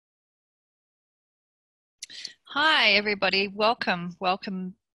Hi, everybody. Welcome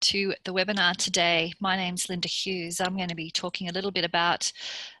to the webinar today. My name's Linda Hughes. I'm going to be talking a little bit about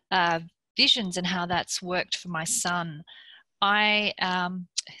visions and how that's worked for my son. The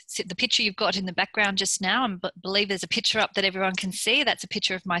picture you've got in the background just now, I believe there's a picture up that everyone can see. That's a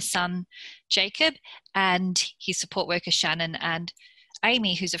picture of my son, Jacob, and his support worker, Shannon, and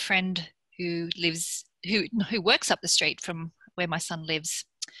Amy, who's a friend who works up the street from where my son lives.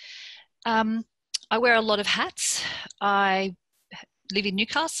 I wear a lot of hats. I live in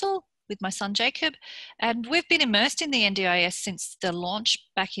Newcastle with my son Jacob, and we've been immersed in the NDIS since the launch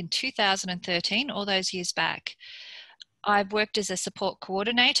back in 2013, all those years back. I've worked as a support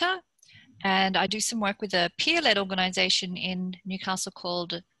coordinator, and I do some work with a peer-led organisation in Newcastle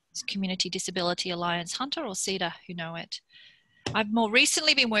called Community Disability Alliance Hunter, or CEDA, who know it. I've more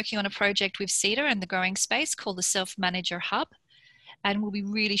recently been working on a project with CEDA and the growing space called the Self-Manager Hub, and we'll be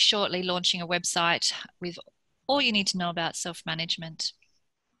really shortly launching a website with all you need to know about self-management.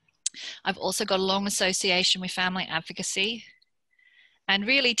 I've also got a long association with family advocacy. And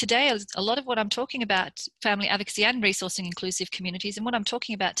really today, a lot of what I'm talking about, family advocacy and resourcing inclusive communities, and what I'm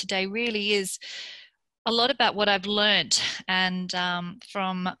talking about today really is a lot about what I've learned and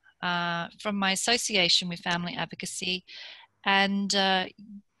from my association with family advocacy and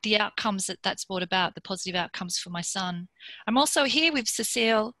the outcomes that's brought about, the positive outcomes for my son. I'm also here with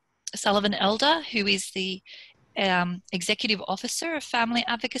Cecile Sullivan Elder, who is the Executive Officer of Family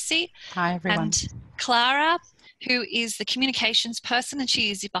Advocacy. Hi, everyone. And Clara, who is the communications person, and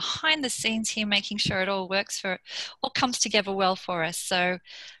she is behind the scenes here making sure it all comes together well for us. So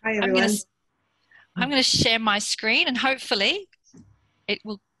hi, everyone. I'm going to share my screen and hopefully it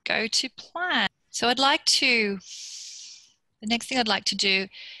will go to plan. So the next thing I'd like to do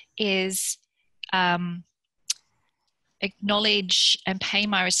is acknowledge and pay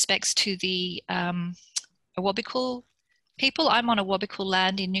my respects to the Awabakal people. I'm on Awabakal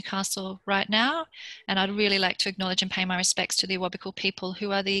land in Newcastle right now, and I'd really like to acknowledge and pay my respects to the Awabakal people,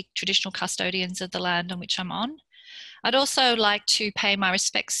 who are the traditional custodians of the land on which I'm on. I'd also like to pay my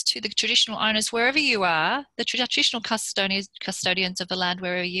respects to the traditional owners wherever you are, the traditional custodians of the land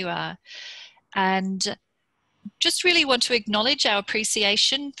wherever you are, and just really want to acknowledge our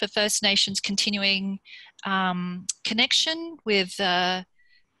appreciation for First Nations continuing connection with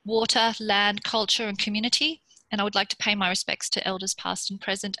water, land, culture and community. And I would like to pay my respects to elders past and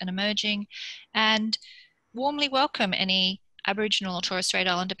present and emerging, and warmly welcome any Aboriginal or Torres Strait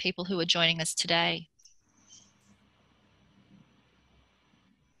Islander people who are joining us today.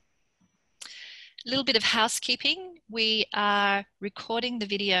 A little bit of housekeeping. We are recording the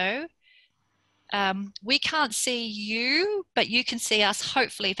video. We can't see you, but you can see us,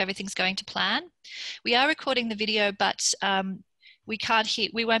 hopefully, if everything's going to plan. We are recording the video, but we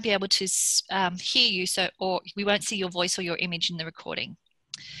won't be able to hear you, or we won't see your voice or your image in the recording.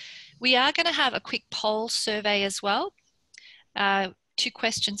 We are going to have a quick poll survey as well. 2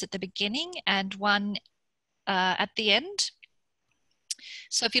 questions at the beginning and 1 at the end.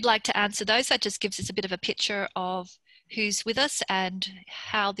 So if you'd like to answer those, that just gives us a bit of a picture of who's with us and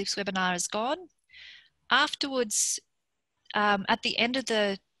how this webinar has gone. Afterwards, at the end of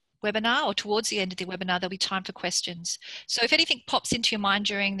the webinar, or towards the end of the webinar, there'll be time for questions. So if anything pops into your mind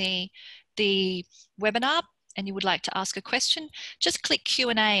during the webinar and you would like to ask a question, just click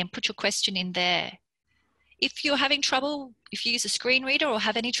Q&A and put your question in there. If you're having trouble, if you use a screen reader or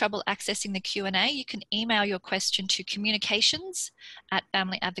have any trouble accessing the Q&A, you can email your question to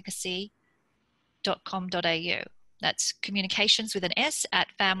communications@family-advocacy.com.au. That's communications with an S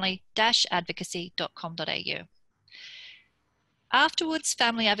at family-advocacy.com.au. Afterwards,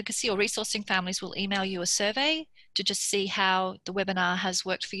 Family Advocacy or Resourcing Families will email you a survey to just see how the webinar has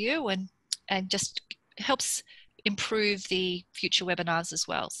worked for you, and just helps improve the future webinars as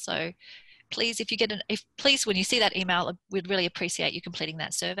well. So please, please, when you see that email, we'd really appreciate you completing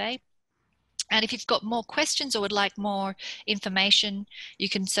that survey. And if you've got more questions or would like more information, you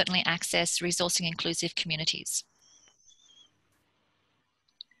can certainly access Resourcing Inclusive Communities.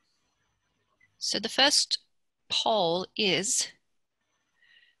 So the first poll is,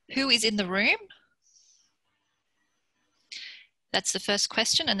 who is in the room? That's the first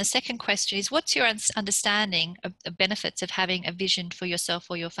question. And the second question is, what's your understanding of the benefits of having a vision for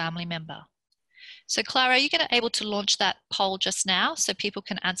yourself or your family member? So Clara, are you able to launch that poll just now so people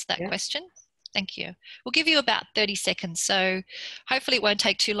can answer that question? Thank you. We'll give you about 30 seconds. So hopefully it won't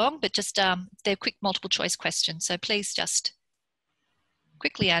take too long, but just they're quick multiple choice questions. So please just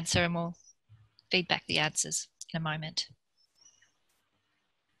quickly answer and we'll feedback the answers in a moment.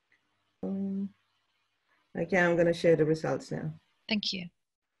 Okay, I'm going to share the results now. Thank you.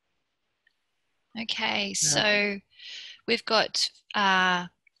 Okay, so we've got,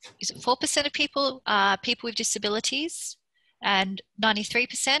 is it 4% of people are people with disabilities, and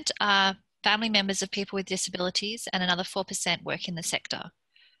 93% are family members of people with disabilities, and another 4% work in the sector.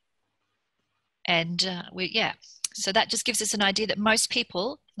 And so that just gives us an idea that most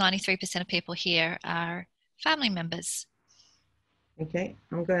people, 93% of people here, are family members. Okay,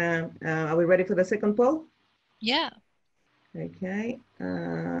 are we ready for the second poll? Yeah. Okay,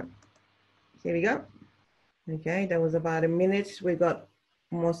 here we go. Okay, that was about a minute. We got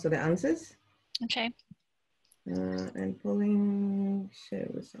most of the answers. Okay. And polling, share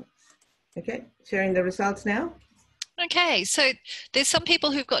results. Okay, sharing the results now. Okay, so there's some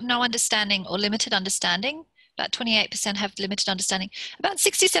people who've got no understanding or limited understanding. About 28% have limited understanding. About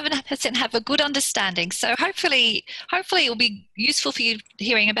 67% have a good understanding. So hopefully it will be useful for you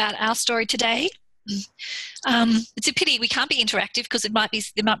hearing about our story today. It's a pity we can't be interactive because there might be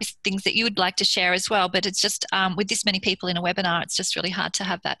things that you would like to share as well. But it's just with this many people in a webinar, it's just really hard to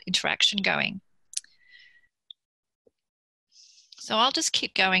have that interaction going. So I'll just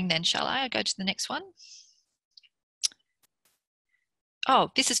keep going then, shall I? I'll go to the next one.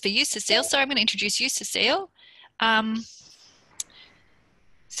 Oh, this is for you, Cecile. So I'm going to introduce you, Cecile.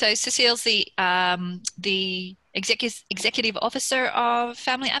 So Cecile's the executive officer of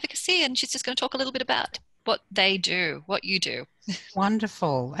Family Advocacy, and she's just going to talk a little bit about what they do, what you do.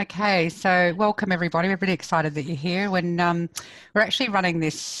 Wonderful. Okay, so welcome everybody. We're really excited that you're here. When we're actually running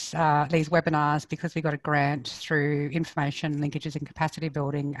these webinars because we got a grant through information linkages and capacity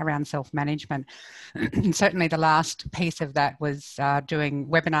building around self-management. And certainly the last piece of that was doing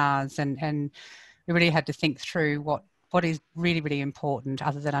webinars, and we really had to think through what is really, really important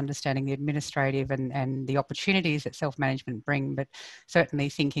other than understanding the administrative and the opportunities that self-management bring, but certainly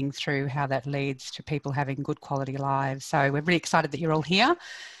thinking through how that leads to people having good quality lives. So we're really excited that you're all here,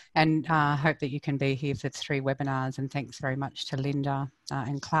 and hope that you can be here for 3 webinars, and thanks very much to Linda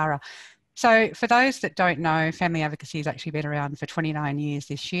and Clara. So for those that don't know, Family Advocacy has actually been around for 29 years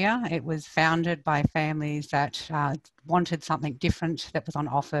this year. It was founded by families that wanted something different that was on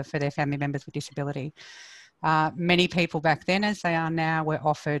offer for their family members with disability. Many people back then, as they are now, were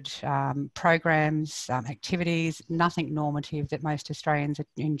offered programs, activities, nothing normative that most Australians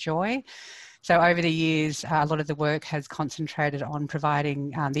enjoy. So over the years, a lot of the work has concentrated on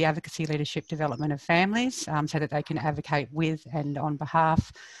providing the advocacy leadership development of families so that they can advocate with and on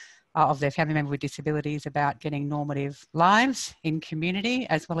behalf of their family member with disabilities about getting normative lives in community,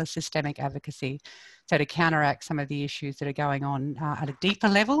 as well as systemic advocacy, so to counteract some of the issues that are going on at a deeper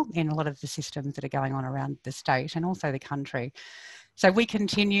level in a lot of the systems that are going on around the state and also the country. So we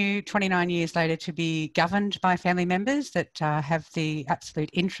continue 29 years later to be governed by family members that have the absolute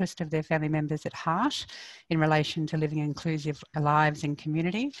interest of their family members at heart in relation to living inclusive lives in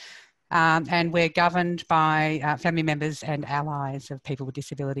community. And we're governed by family members and allies of people with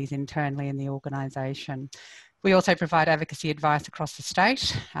disabilities internally in the organisation. We also provide advocacy advice across the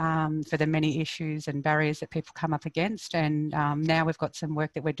state for the many issues and barriers that people come up against. And now we've got some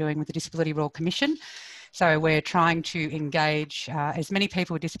work that we're doing with the Disability Royal Commission. So we're trying to engage as many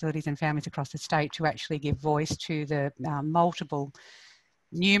people with disabilities and families across the state to actually give voice to the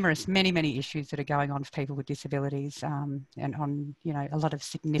many issues that are going on for people with disabilities and on, a lot of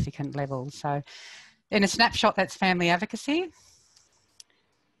significant levels. So in a snapshot, that's family advocacy.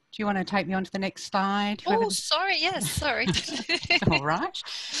 Do you want to take me on to the next slide? Oh, sorry. Yes, sorry. All right.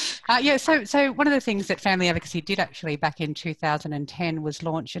 So one of the things that Family Advocacy did actually back in 2010 was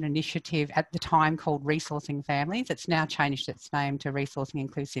launch an initiative at the time called Resourcing Families. It's now changed its name to Resourcing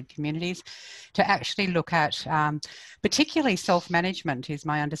Inclusive Communities, to actually look at particularly self-management, is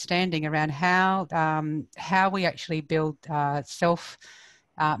my understanding, around how we actually build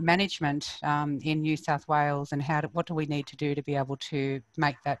management in New South Wales, and what do we need to do to be able to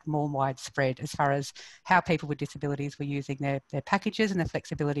make that more widespread as far as how people with disabilities were using their packages and the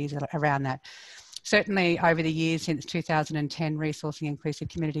flexibilities around that. Certainly over the years since 2010, Resourcing Inclusive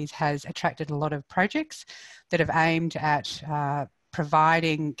Communities has attracted a lot of projects that have aimed at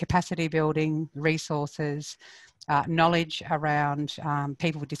providing capacity building, resources, knowledge around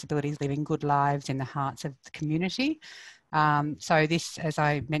people with disabilities living good lives in the hearts of the community. So this, as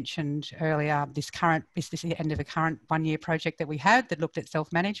I mentioned earlier, this is the end of a current 1-year project that we had that looked at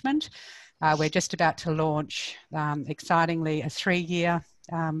self-management. We're just about to launch, excitingly, a 3-year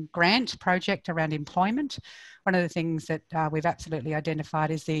grant project around employment. One of the things that we've absolutely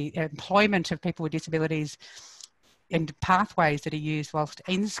identified is the employment of people with disabilities and pathways that are used whilst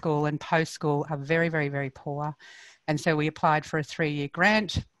in school and post-school are very, very, very poor. And so we applied for a 3-year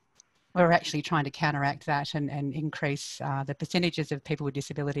grant. we're actually trying to counteract that and increase the percentages of people with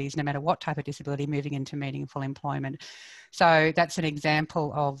disabilities, no matter what type of disability, moving into meaningful employment. So that's an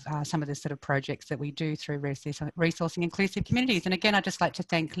example of some of the sort of projects that we do through resourcing inclusive communities. And again, I'd just like to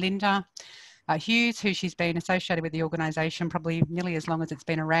thank Linda Hughes, who she's been associated with the organisation probably nearly as long as it's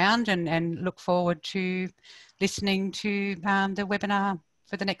been around, and look forward to listening to the webinar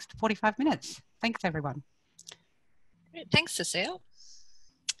for the next 45 minutes. Thanks, everyone. Thanks, Cecile.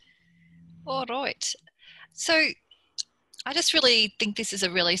 All right. So I just really think this is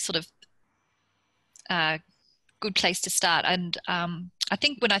a really sort of good place to start. And I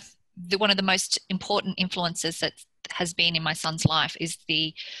think one of the most important influences that has been in my son's life is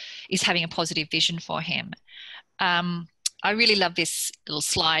having a positive vision for him. I really love this little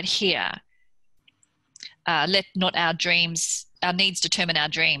slide here. Let not our needs determine our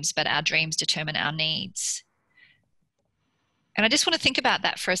dreams, but our dreams determine our needs. And I just want to think about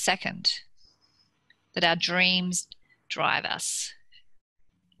that for a second, that our dreams drive us.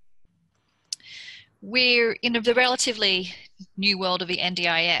 We're in the relatively new world of the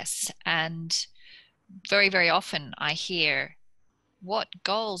NDIS, and very, very often I hear, what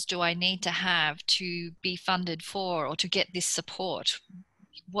goals do I need to have to be funded for or to get this support?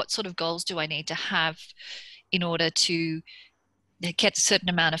 What sort of goals do I need to have in order to get a certain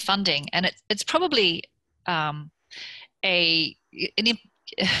amount of funding? And it's probably an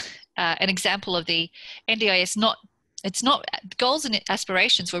example of the NDIS. It's not goals and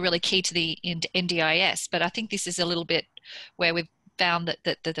aspirations were really key to the NDIS, but I think this is a little bit where we've found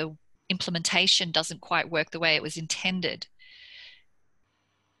that the implementation doesn't quite work the way it was intended.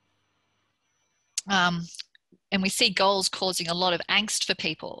 And we see goals causing a lot of angst for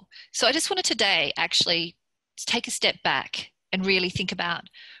people. So I just wanted today actually take a step back and really think about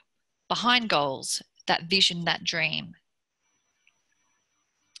behind goals, that vision, that dream.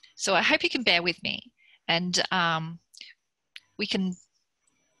 So I hope you can bear with me, and we can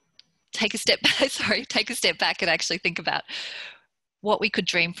take a step back and actually think about what we could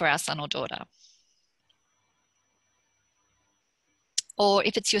dream for our son or daughter. Or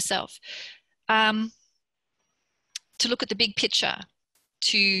if it's yourself, to look at the big picture,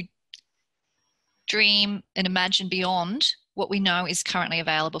 to dream and imagine beyond what we know is currently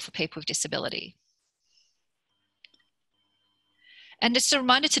available for people with disability. And just a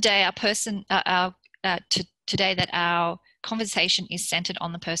reminder today, today that our conversation is centered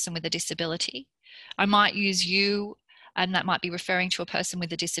on the person with a disability. I might use you, and that might be referring to a person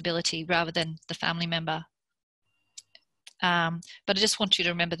with a disability rather than the family member. But I just want you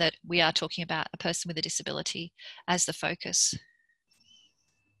to remember that we are talking about a person with a disability as the focus.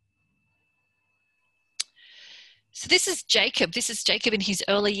 So this is Jacob. This is Jacob in his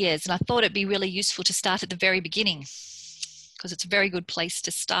early years, and I thought it'd be really useful to start at the very beginning because it's a very good place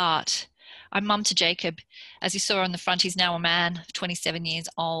to start. I'm mum to Jacob. As you saw on the front, he's now a man, 27 years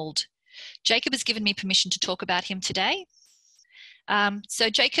old. Jacob has given me permission to talk about him today.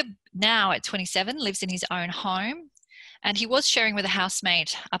 So Jacob, now at 27, lives in his own home. And he was sharing with a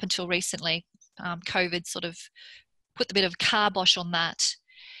housemate up until recently. COVID sort of put a bit of kibosh on that.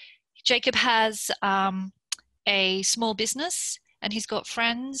 Jacob has a small business, and he's got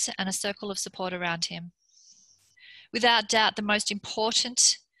friends and a circle of support around him. Without doubt, the most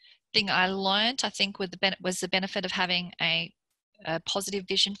important thing I learned, I think, was the benefit of having a positive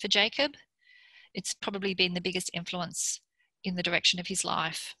vision for Jacob. It's probably been the biggest influence in the direction of his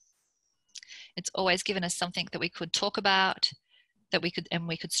life. It's always given us something that we could talk about, that we could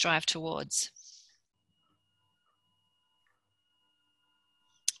strive towards.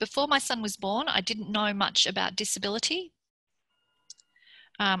 Before my son was born, I didn't know much about disability.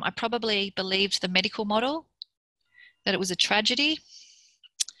 I probably believed the medical model, that it was a tragedy.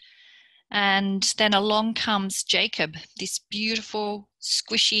 And then along comes Jacob, this beautiful,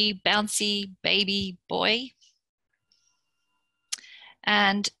 squishy, bouncy baby boy.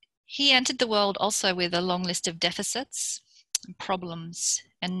 And he entered the world also with a long list of deficits, and problems,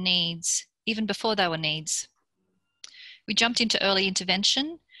 and needs, even before they were needs. We jumped into early intervention,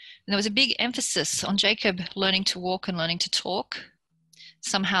 and there was a big emphasis on Jacob learning to walk and learning to talk.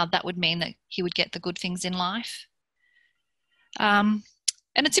 Somehow that would mean that he would get the good things in life. And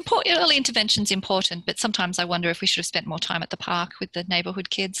it's important, early intervention's important, but sometimes I wonder if we should have spent more time at the park with the neighbourhood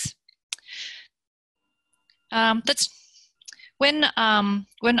kids. When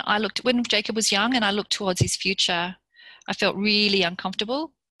Jacob was young and I looked towards his future, I felt really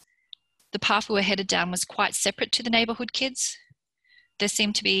uncomfortable. The path we were headed down was quite separate to the neighbourhood kids. There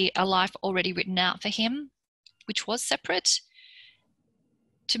seemed to be a life already written out for him, which was separate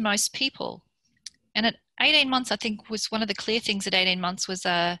to most people. And at 18 months, I think was one of the clear things at 18 months was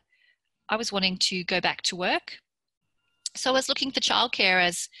a I was wanting to go back to work. So I was looking for childcare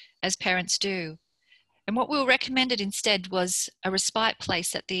as parents do. And what we were recommended instead was a respite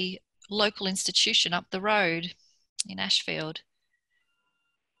place at the local institution up the road in Ashfield.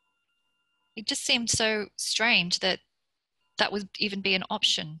 It just seemed so strange that that would even be an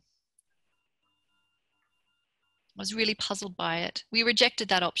option. I was really puzzled by it. We rejected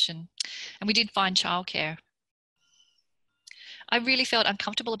that option and we did find childcare. I really felt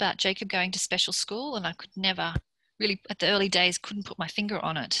uncomfortable about Jacob going to special school, and I could never really, at the early days, couldn't put my finger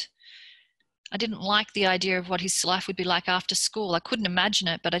on it. I didn't like the idea of what his life would be like after school. I couldn't imagine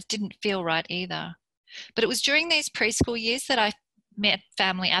it, but it didn't feel right either. But it was during these preschool years that I met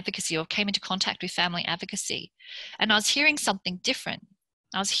family advocacy, or came into contact with family advocacy. And I was hearing something different.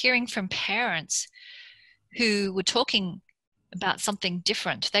 I was hearing from parents who were talking about something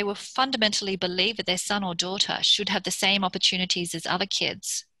different. They were fundamentally believe that their son or daughter should have the same opportunities as other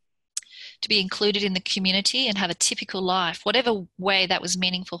kids, to be included in the community and have a typical life, whatever way that was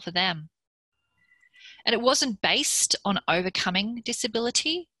meaningful for them. And it wasn't based on overcoming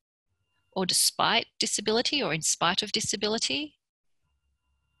disability or despite disability or in spite of disability.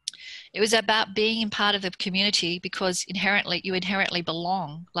 It was about being part of the community because you inherently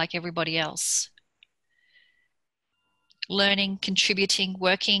belong like everybody else. Learning, contributing,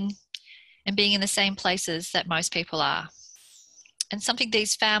 working, and being in the same places that most people are. And something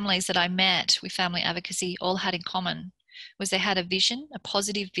these families that I met with family advocacy all had in common was they had a vision, a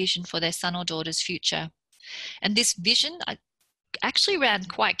positive vision for their son or daughter's future. And this vision actually ran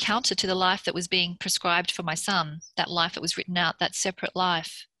quite counter to the life that was being prescribed for my son, that life that was written out, that separate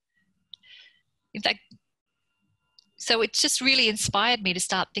life. In fact, so it just really inspired me to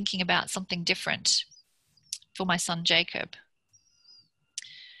start thinking about something different for my son Jacob.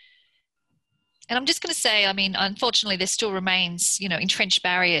 And I'm just going to say, I mean, unfortunately, there still remains, entrenched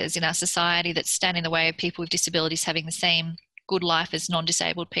barriers in our society that stand in the way of people with disabilities having the same good life as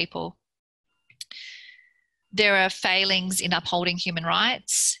non-disabled people. There are failings in upholding human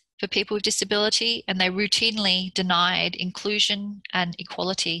rights for people with disability, and they're routinely denied inclusion and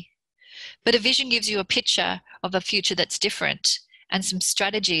equality. But a vision gives you a picture of a future that's different, and some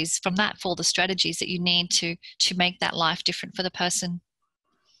strategies from that fall the strategies that you need to make that life different for the person.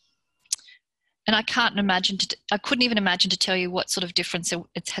 And I couldn't even imagine to tell you what sort of difference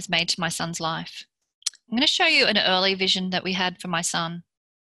it has made to my son's life. I'm going to show you an early vision that we had for my son.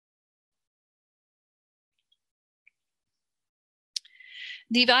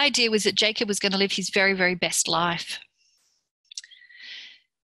 The idea was that Jacob was going to live his very, very best life.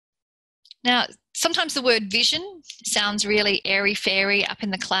 Now, sometimes the word vision sounds really airy-fairy, up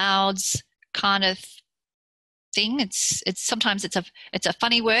in the clouds kind of thing. Sometimes it's a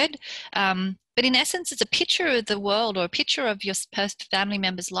funny word, but in essence, it's a picture of the world or a picture of your family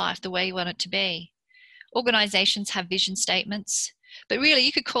member's life, the way you want it to be. Organizations have vision statements, but really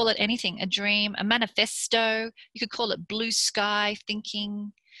you could call it anything: a dream, a manifesto. You could call it blue sky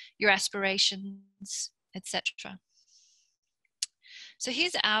thinking, your aspirations, etc. So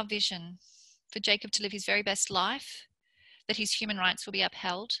here's our vision for Jacob to live his very best life, that his human rights will be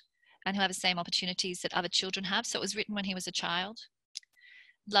upheld and he'll have the same opportunities that other children have. So it was written when he was a child.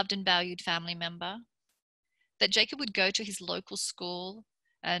 Loved and valued family member. That Jacob would go to his local school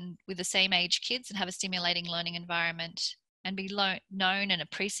and with the same age kids and have a stimulating learning environment and be known and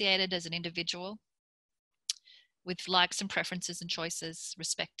appreciated as an individual with likes and preferences and choices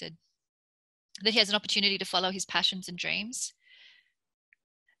respected. That he has an opportunity to follow his passions and dreams,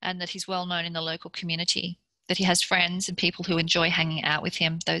 and that he's well known in the local community, that he has friends and people who enjoy hanging out with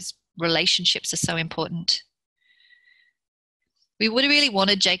him. Those relationships are so important. We would have really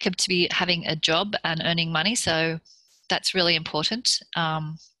wanted Jacob to be having a job and earning money, so that's really important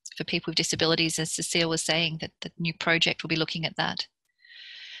for people with disabilities, as Cecile was saying, that the new project will be looking at that.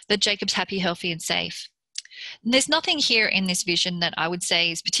 That Jacob's happy, healthy and safe. And there's nothing here in this vision that I would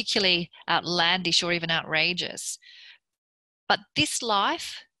say is particularly outlandish or even outrageous. But this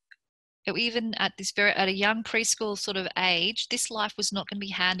life, even at a young preschool sort of age, this life was not going to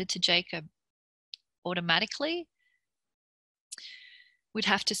be handed to Jacob automatically. We'd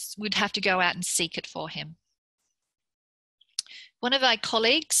have to go out and seek it for him. One of our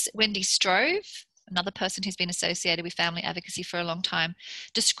colleagues, Wendy Strove, another person who's been associated with family advocacy for a long time,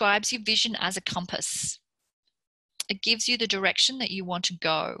 describes your vision as a compass. It gives you the direction that you want to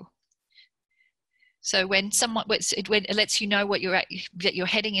go. So it lets you know that you're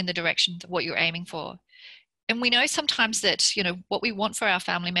heading in the direction of what you're aiming for. And we know sometimes that, what we want for our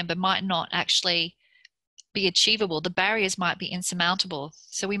family member might not actually be achievable. The barriers might be insurmountable.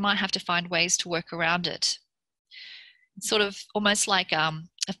 So we might have to find ways to work around it. It's sort of almost like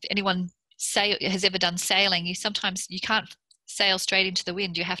if anyone has ever done sailing, you can't sail straight into the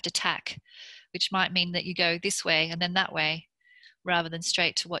wind. You have to tack, which might mean that you go this way and then that way rather than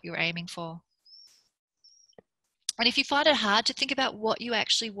straight to what you're aiming for. And if you find it hard to think about what you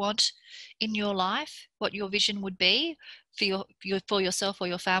actually want in your life, what your vision would be for yourself or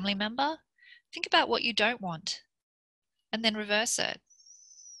your family member, think about what you don't want and then reverse it.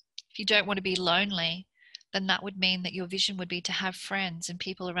 If you don't want to be lonely, then that would mean that your vision would be to have friends and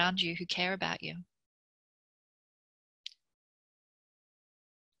people around you who care about you.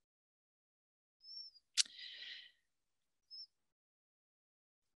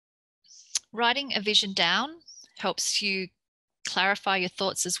 Writing a vision down helps you clarify your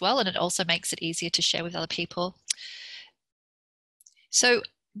thoughts as well, and it also makes it easier to share with other people. So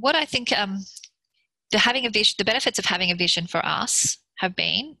what I think the benefits of having a vision for us have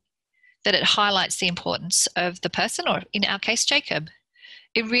been that it highlights the importance of the person, or in our case, Jacob.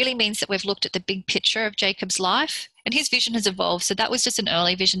 It really means that we've looked at the big picture of Jacob's life, and his vision has evolved. So that was just an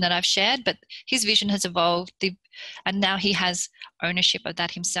early vision that I've shared, but his vision has evolved, and now he has ownership of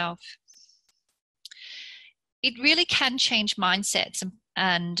that himself. It really can change mindsets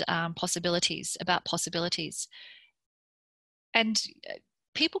and possibilities. And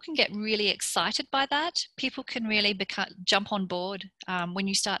people can get really excited by that. People can really jump on board when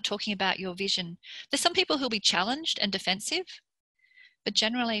you start talking about your vision. There's some people who'll be challenged and defensive, but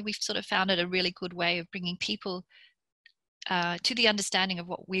generally we've sort of found it a really good way of bringing people to the understanding of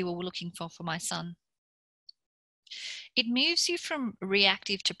what we were looking for my son. It moves you from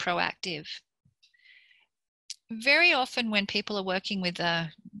reactive to proactive. Very often when people are working with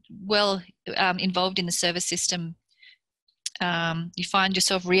involved in the service system, you find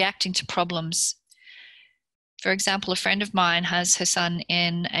yourself reacting to problems. For example, a friend of mine has her son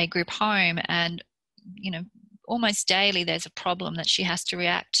in a group home, and almost daily there's a problem that she has to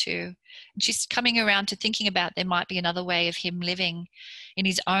react to. And she's coming around to thinking about there might be another way of him living in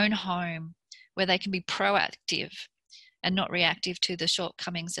his own home where they can be proactive and not reactive to the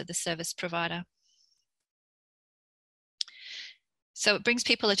shortcomings of the service provider. So it brings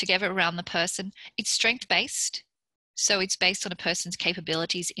people together around the person. It's strength-based. So it's based on a person's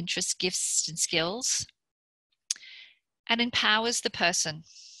capabilities, interests, gifts, and skills, and empowers the person.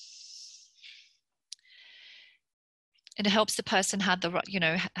 And it helps the person have the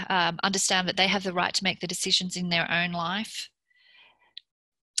right, understand that they have the right to make the decisions in their own life,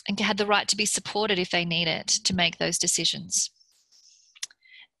 and have the right to be supported if they need it to make those decisions.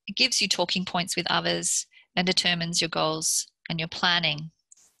 It gives you talking points with others and determines your goals and your planning.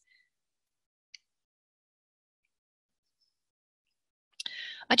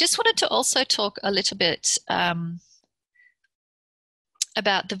 I just wanted to also talk a little bit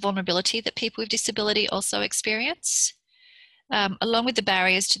about the vulnerability that people with disability also experience. Along with the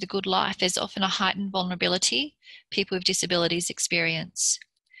barriers to the good life, there's often a heightened vulnerability people with disabilities experience.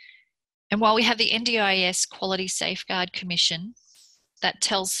 And while we have the NDIS Quality Safeguard Commission that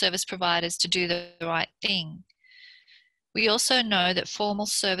tells service providers to do the right thing, we also know that formal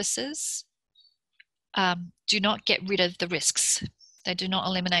services do not get rid of the risks. They do not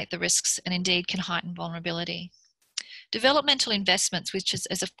eliminate the risks, and indeed can heighten vulnerability. Developmental investments, which is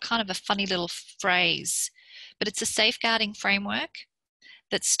a kind of a funny little phrase, but it's a safeguarding framework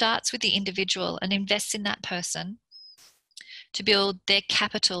that starts with the individual and invests in that person to build their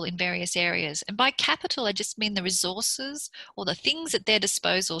capital in various areas. And by capital, I just mean the resources or the things at their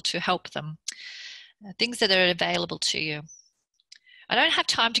disposal to help them, things that are available to you. I don't have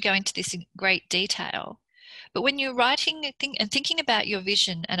time to go into this in great detail, but when you're writing and thinking about your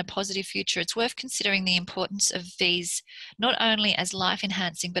vision and a positive future, it's worth considering the importance of these, not only as life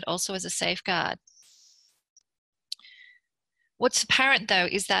enhancing, but also as a safeguard. What's apparent though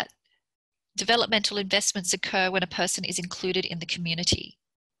is that developmental investments occur when a person is included in the community.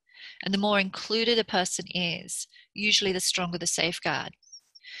 And the more included a person is, usually the stronger the safeguard.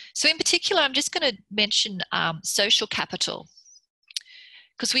 So in particular, I'm just going to mention social capital.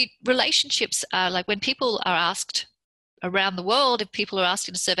 Because relationships are like when people are asked around the world, if people are asked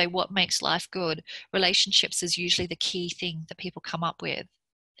in a survey what makes life good, relationships is usually the key thing that people come up with.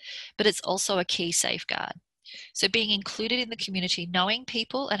 But it's also a key safeguard. So being included in the community, knowing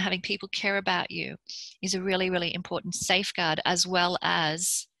people and having people care about you is a really, really important safeguard, as well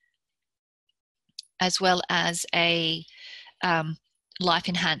as a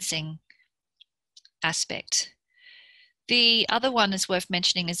life-enhancing aspect. The other one is worth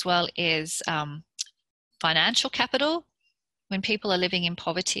mentioning as well is financial capital. When people are living in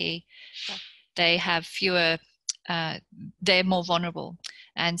poverty, they have fewer, they're more vulnerable.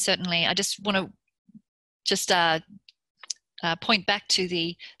 And certainly I just want to point back to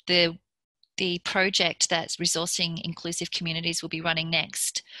the the project that's Resourcing Inclusive Communities will be running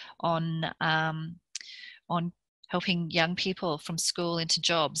next on helping young people from school into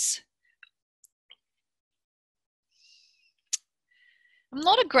jobs. I'm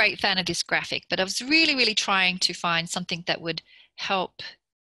not a great fan of this graphic, but I was really, really trying to find something that would help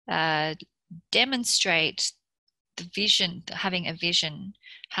demonstrate the vision, having a vision,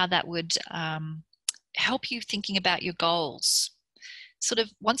 how that would help you thinking about your goals. Sort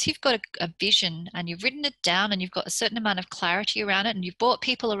of once you've got a vision and you've written it down and you've got a certain amount of clarity around it and you've brought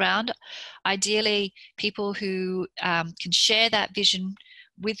people around, ideally people who can share that vision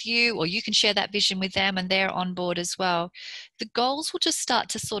with you, or you can share that vision with them and they're on board as well, the goals will just start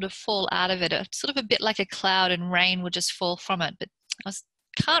to sort of fall out of it. It's sort of a bit like a cloud and rain will just fall from it. But I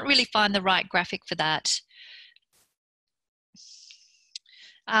can't really find the right graphic for that.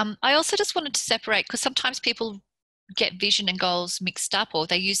 I also just wanted to separate, because sometimes people get vision and goals mixed up, or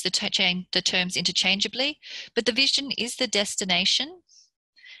they use the terms interchangeably, but the vision is the destination.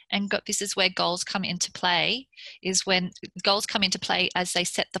 And this is where goals come into play, is when goals come into play as they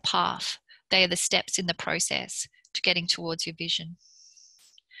set the path. They are the steps in the process to getting towards your vision.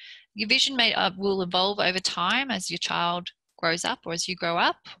 Your vision will evolve over time as your child grows up, or as you grow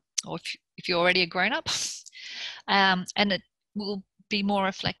up, or if you're already a grown-up. And it will be more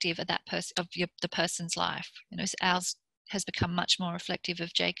reflective of that person, of the person's life. You know, ours has become much more reflective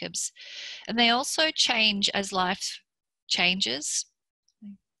of Jacob's. And they also change as life changes.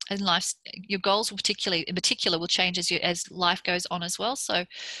 And your goals in particular will change as life goes on as well. So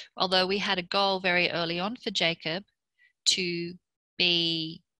although we had a goal very early on for Jacob to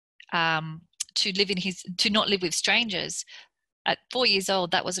be to not live with strangers, at 4 years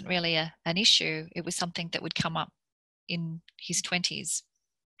old that wasn't really an issue. It was something that would come up in his 20s.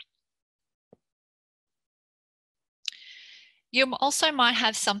 You also might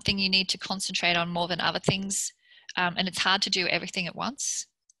have something you need to concentrate on more than other things, and it's hard to do everything at once.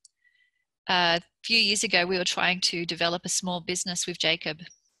 A few years ago, we were trying to develop a small business with Jacob,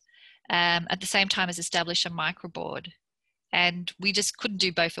 at the same time as establish a microboard, and we just couldn't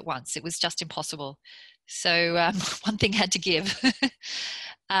do both at once. It was just impossible. So one thing had to give.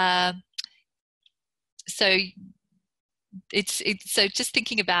 So just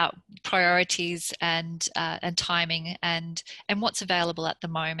thinking about priorities and timing and what's available at the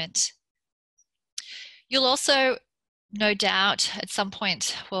moment. You'll also, no doubt, at some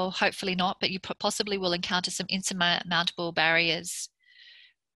point, well, hopefully not, but you possibly will encounter some insurmountable barriers.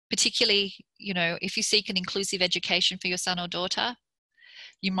 Particularly, you know, if you seek an inclusive education for your son or daughter,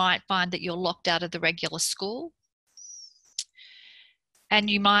 you might find that you're locked out of the regular school, and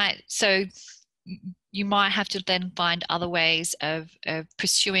you might have to then find other ways of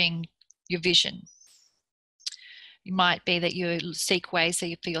pursuing your vision. It might be that you seek ways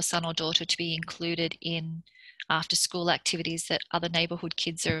for your son or daughter to be included in after-school activities that other neighbourhood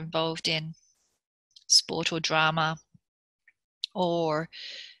kids are involved in, sport or drama, or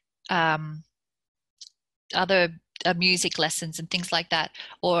other music lessons and things like that,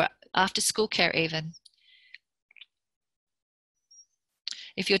 or after-school care even.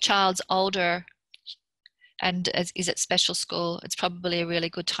 If your child's older and is at special school, it's probably a really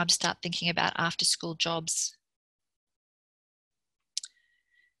good time to start thinking about after-school jobs.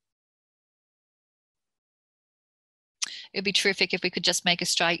 It'd be terrific if we could just make a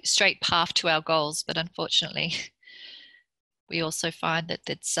straight path to our goals, but unfortunately, we also find that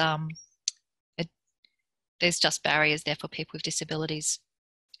there's just barriers there for people with disabilities,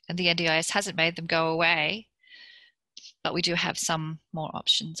 and the NDIS hasn't made them go away, but we do have some more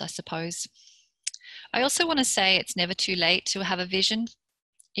options, I suppose. I also want to say it's never too late to have a vision,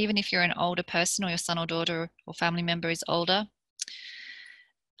 even if you're an older person or your son or daughter or family member is older.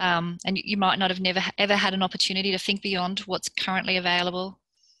 And you might not have ever had an opportunity to think beyond what's currently available,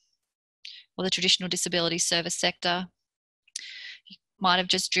 or the traditional disability service sector. You might have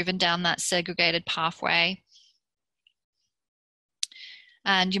just driven down that segregated pathway.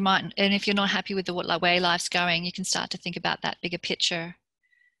 And if you're not happy with the way life's going, you can start to think about that bigger picture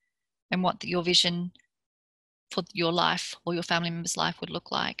and what your vision for your life or your family member's life would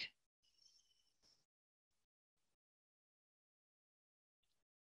look like.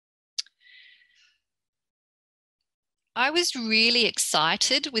 I was really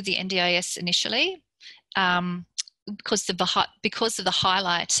excited with the NDIS initially, because of the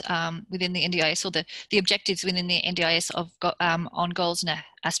highlight within the NDIS, or the objectives within the NDIS on goals and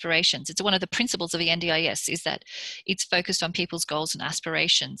aspirations. It's one of the principles of the NDIS is that it's focused on people's goals and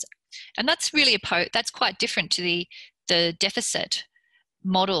aspirations, and that's really that's quite different to the deficit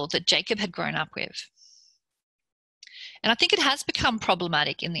model that Jacob had grown up with. And I think it has become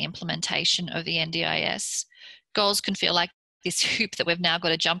problematic in the implementation of the NDIS. Goals can feel like this hoop that we've now got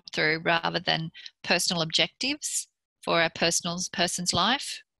to jump through rather than personal objectives for a person's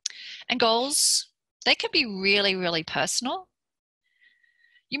life. And goals, they can be really, really personal.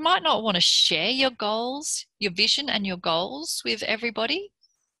 You might not want to share your goals, your vision and your goals with everybody.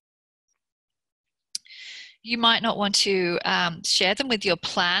 You might not want to share them with your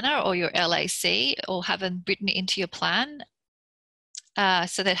planner or your LAC or have them written into your plan.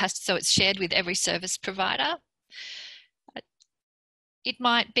 So it's shared with every service provider. It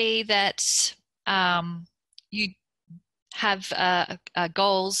might be that you have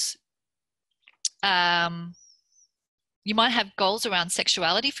goals. You might have goals around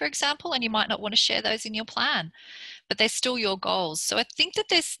sexuality, for example, and you might not want to share those in your plan, but they're still your goals. So I think that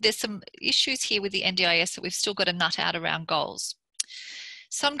there's some issues here with the NDIS that we've still got to nut out around goals.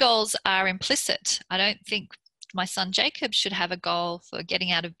 Some goals are implicit. I don't think my son Jacob should have a goal for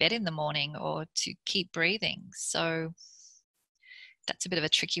getting out of bed in the morning or to keep breathing. So that's a bit of a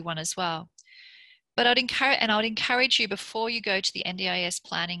tricky one as well. But I would encourage you before you go to the NDIS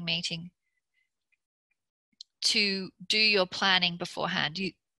planning meeting to do your planning beforehand.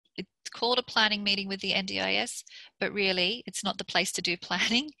 It's called a planning meeting with the NDIS, but really it's not the place to do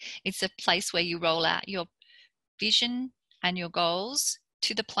planning. It's a place where you roll out your vision and your goals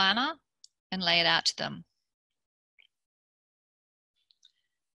to the planner and lay it out to them.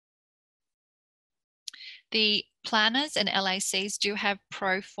 The planners and LACs do have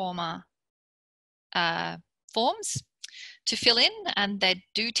pro forma forms to fill in, and they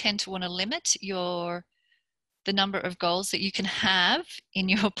do tend to want to limit the number of goals that you can have in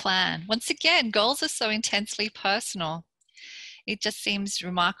your plan. Once again, goals are so intensely personal. It just seems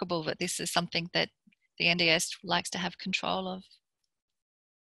remarkable that this is something that the NDIS likes to have control of.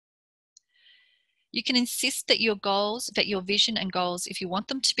 You can insist that your goals, that your vision and goals, if you want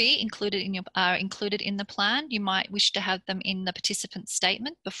them to be included in the plan, you might wish to have them in the participant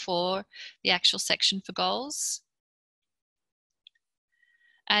statement before the actual section for goals.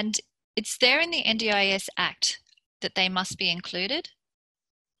 And it's there in the NDIS Act that they must be included.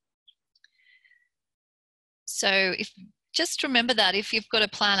 So just remember that if you've got a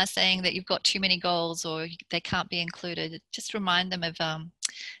planner saying that you've got too many goals or they can't be included, just remind them of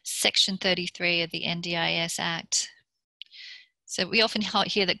Section 33 of the NDIS Act. So we often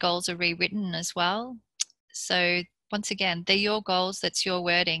hear that goals are rewritten as well. So once again, they're your goals, that's your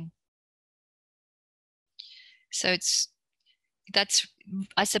wording. So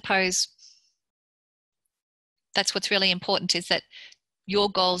I suppose that's what's really important, is that your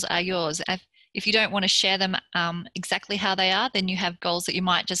goals are yours. If you don't want to share them exactly how they are, then you have goals that you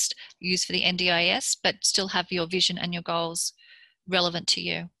might just use for the NDIS, but still have your vision and your goals relevant to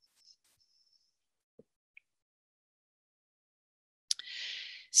you.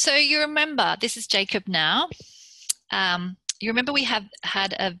 So you remember, this is Jacob now. You remember we had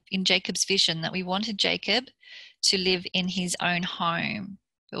in Jacob's vision that we wanted Jacob to live in his own home,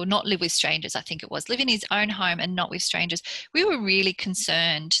 or not live with strangers, I think it was. Live in his own home and not with strangers. We were really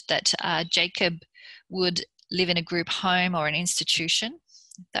concerned that Jacob would live in a group home or an institution.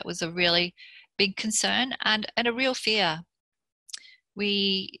 That was a really big concern and a real fear.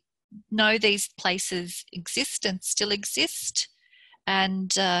 We know these places exist and still exist,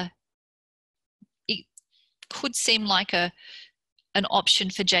 and it could seem like an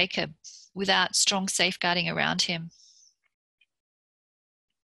option for Jacob without strong safeguarding around him.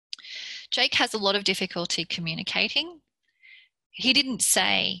 Jake has a lot of difficulty communicating. He didn't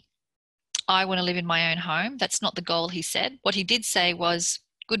say, I want to live in my own home. That's not the goal he said. What he did say was,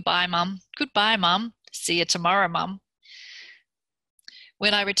 goodbye, Mum. Goodbye, Mum. See you tomorrow, Mum.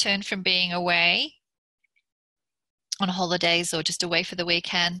 When I returned from being away on holidays or just away for the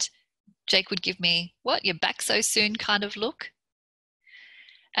weekend, Jake would give me, what, you're back so soon kind of look.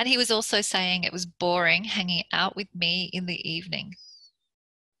 And he was also saying it was boring hanging out with me in the evening.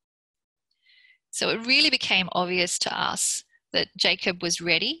 So it really became obvious to us that Jacob was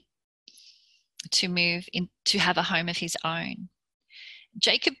ready to move in, to have a home of his own.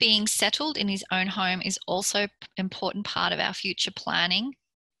 Jacob being settled in his own home is also an important part of our future planning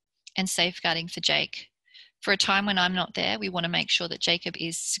and safeguarding for Jake. For a time when I'm not there, we want to make sure that Jacob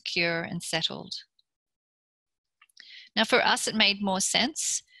is secure and settled. Now for us, it made more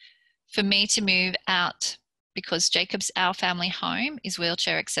sense for me to move out because our family home is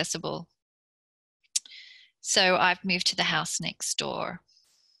wheelchair accessible. So I've moved to the house next door.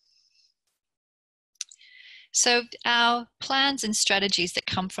 So our plans and strategies that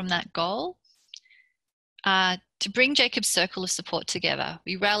come from that goal are to bring Jacob's circle of support together.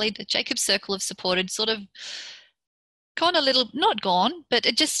 We rallied Jacob's circle of support and sort of gone a little, not gone, but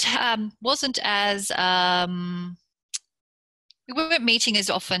it just wasn't as, we weren't meeting as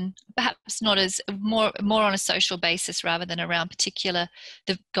often, perhaps not as, more on a social basis rather than around the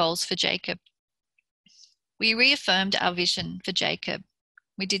goals for Jacob. We reaffirmed our vision for Jacob.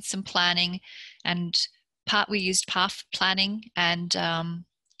 We did some planning, and we used path planning, and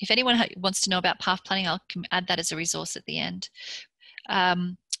if anyone wants to know about path planning, I'll add that as a resource at the end.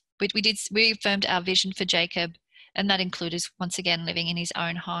 We reaffirmed our vision for Jacob, and that included, once again, living in his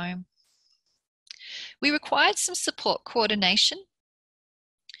own home. We required some support coordination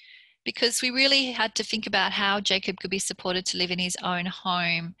because we really had to think about how Jacob could be supported to live in his own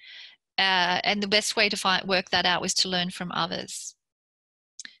home. And the best way to work that out was to learn from others.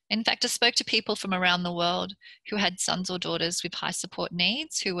 In fact, I spoke to people from around the world who had sons or daughters with high support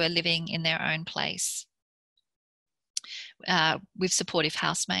needs who were living in their own place with supportive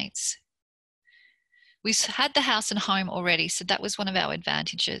housemates. We had the house and home already, so that was one of our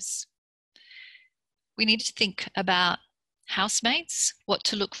advantages. We needed to think about housemates, what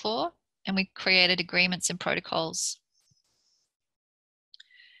to look for, and we created agreements and protocols.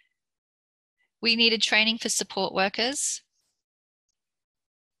 We needed training for support workers,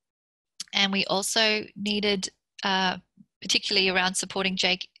 and we also needed, particularly around supporting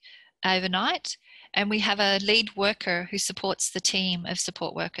Jake overnight, and we have a lead worker who supports the team of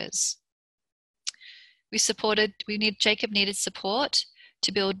support workers. Jacob needed support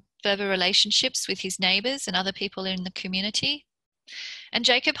to build further relationships with his neighbours and other people in the community. And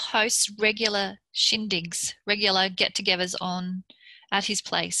Jacob hosts regular shindigs, regular get-togethers at his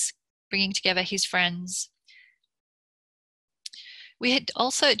place, bringing together his friends.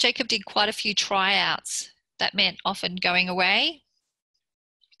 Jacob did quite a few tryouts. That meant often going away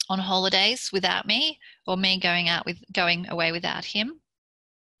on holidays without me, or me going away without him.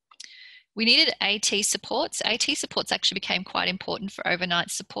 We needed AT supports. AT supports actually became quite important for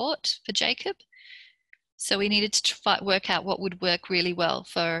overnight support for Jacob. So we needed to work out what would work really well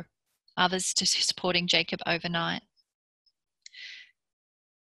for others to supporting Jacob overnight.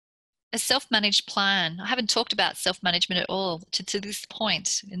 A self-managed plan. I haven't talked about self-management at all to this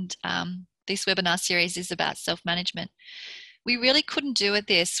point, and this webinar series is about self-management. We really couldn't do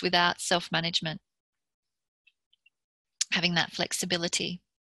this without self-management, having that flexibility.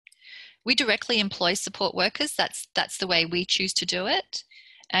 We directly employ support workers. That's the way we choose to do it.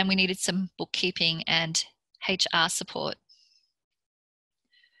 And we needed some bookkeeping and HR support.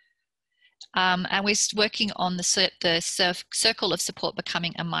 And we're working on the circle of support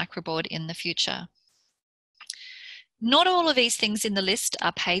becoming a microboard in the future. Not all of these things in the list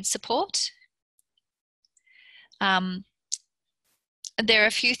are paid support. There are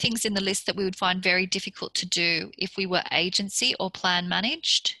a few things in the list that we would find very difficult to do if we were agency or plan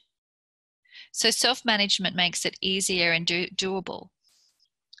managed. So self-management makes it easier and doable.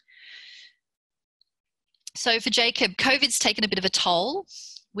 So for Jacob, COVID's taken a bit of a toll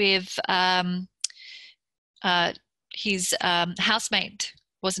with his housemate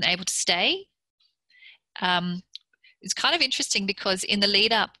wasn't able to stay. It's kind of interesting because in the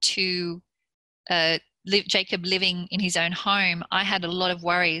lead up to Jacob living in his own home, I had a lot of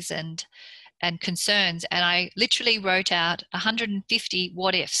worries and concerns, and I literally wrote out 150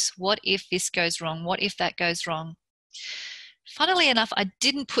 what ifs. What if this goes wrong? What if that goes wrong? Funnily enough, I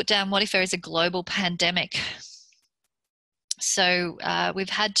didn't put down what if there is a global pandemic. So we've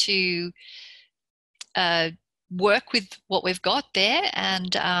had to work with what we've got there,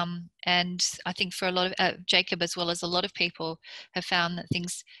 and I think for a lot of Jacob, as well as a lot of people, have found that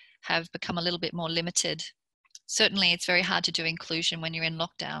things have become a little bit more limited. Certainly, it's very hard to do inclusion when you're in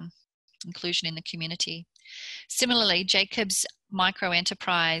lockdown. Inclusion in the community. Similarly, Jacob's micro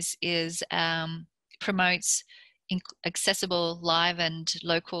enterprise promotes accessible, live and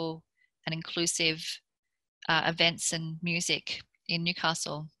local and inclusive events and music in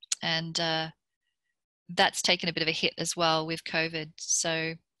Newcastle, and that's taken a bit of a hit as well with COVID.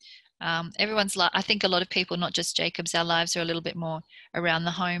 So I think a lot of people, not just Jacob's, our lives are a little bit more around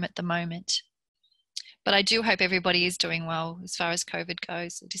the home at the moment. But I do hope everybody is doing well as far as COVID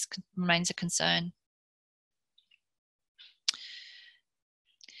goes. It just remains a concern.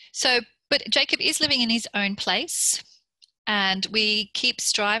 So, but Jacob is living in his own place, and we keep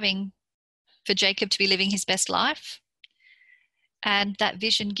striving for Jacob to be living his best life. And that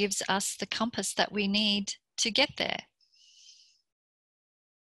vision gives us the compass that we need to get there.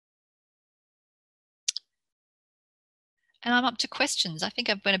 And I'm up to questions. I think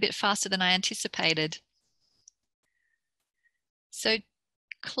I've been a bit faster than I anticipated. So,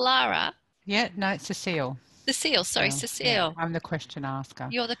 Clara. Yeah, no, it's Cecile. Cecile, sorry, Cecile. Yeah, I'm the question asker.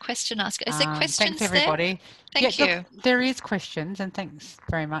 You're the question asker. Is there questions thanks, everybody. there? Thank you. Look, there is questions, and thanks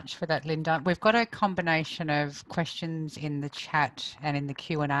very much for that, Linda. We've got a combination of questions in the chat and in the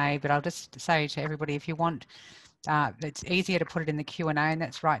Q&A, but I'll just say to everybody, if you want, it's easier to put it in the Q&A, and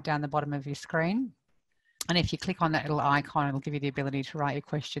that's right down the bottom of your screen. And if you click on that little icon, it'll give you the ability to write your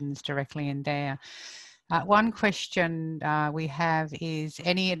questions directly in there. One question we have is,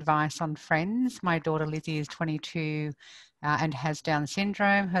 any advice on friends? My daughter Lizzie is 22 and has Down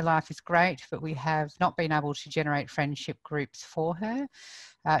syndrome. Her life is great, but we have not been able to generate friendship groups for her.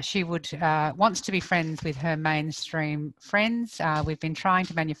 She wants to be friends with her mainstream friends. We've been trying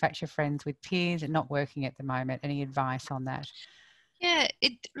to manufacture friends with peers and not working at the moment. Any advice on that? Yeah,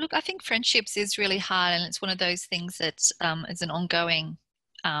 look, I think friendships is really hard, and it's one of those things that is an ongoing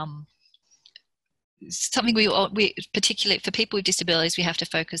something we particularly for people with disabilities, we have to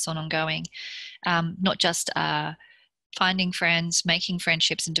focus on ongoing, not just finding friends, making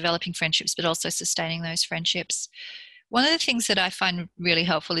friendships and developing friendships, but also sustaining those friendships. One of the things that I find really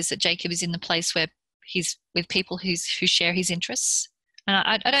helpful is that Jacob is in the place where he's with people who share his interests. And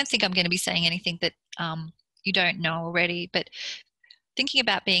I don't think I'm going to be saying anything that you don't know already, but thinking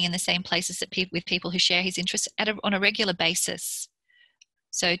about being in the same places with people who share his interests on a regular basis.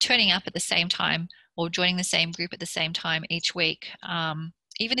 So turning up at the same time or joining the same group at the same time each week,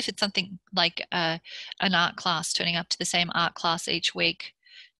 even if it's something like an art class, turning up to the same art class each week,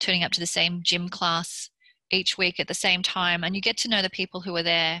 turning up to the same gym class each week at the same time, and you get to know the people who are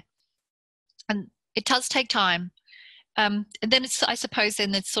there. And it does take time. And then I suppose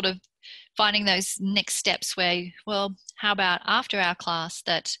then it's sort of finding those next steps where, well, how about after our class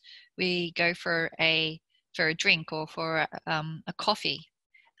that we go for a drink or for a coffee,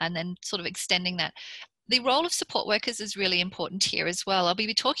 and then sort of extending that. The role of support workers is really important here as well. I'll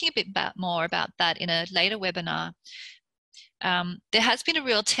be talking a bit more about that in a later webinar. There has been a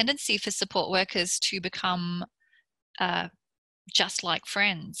real tendency for support workers to become just like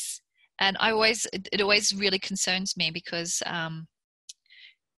friends. And it always really concerns me because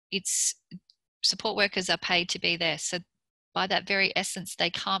support workers are paid to be there. So by that very essence,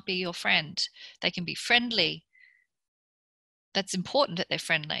 they can't be your friend. They can be friendly. That's important that they're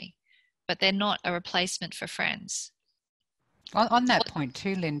friendly, but they're not a replacement for friends. On that point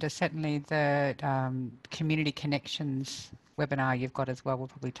too, Linda, certainly the community connections webinar you've got as well, we'll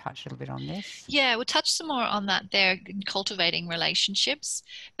probably touch a little bit on this. Yeah, we'll touch some more on that there, cultivating relationships.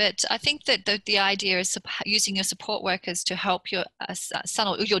 But I think that the idea is using your support workers to help your son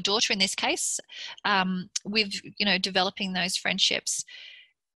or your daughter in this case with, developing those friendships.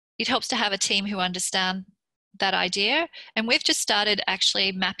 It helps to have a team who understand that idea, and we've just started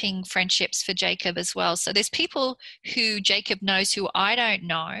actually mapping friendships for Jacob as well. So there's people who Jacob knows who I don't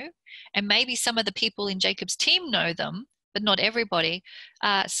know, and maybe some of the people in Jacob's team know them, but not everybody.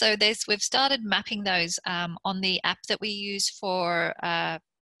 So we've started mapping those on the app that we use for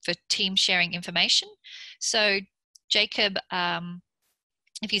team sharing information. So Jacob,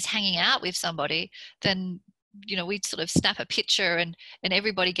 if he's hanging out with somebody, then we'd sort of snap a picture and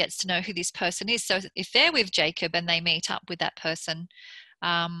everybody gets to know who this person is. So if they're with Jacob and they meet up with that person,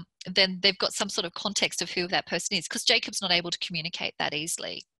 then they've got some sort of context of who that person is, because Jacob's not able to communicate that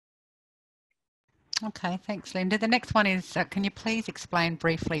easily. Okay, thanks, Linda. The next one is, can you please explain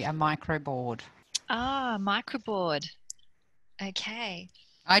briefly a microboard? Microboard. Okay.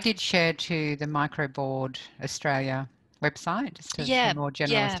 I did share to the Microboard Australia website, just for more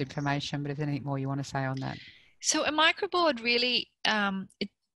generalist information, but if there's anything more you want to say on that. So a microboard really, in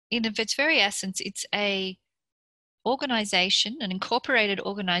its very essence, it's a organization, an incorporated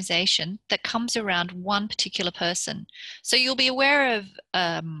organization that comes around one particular person. So you'll be aware of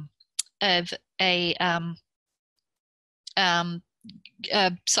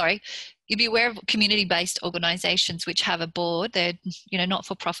you'd be aware of community-based organizations which have a board. They're,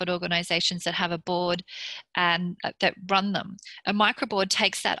 not-for-profit organizations that have a board and that run them. A microboard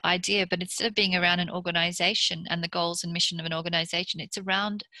takes that idea, but instead of being around an organization and the goals and mission of an organization, it's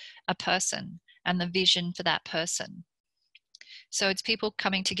around a person and the vision for that person. So it's people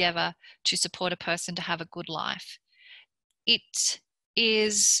coming together to support a person to have a good life. It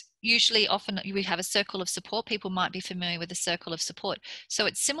is usually, often we have a circle of support. People might be familiar with a circle of support. So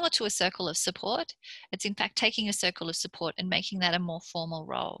it's similar to a circle of support. It's in fact taking a circle of support and making that a more formal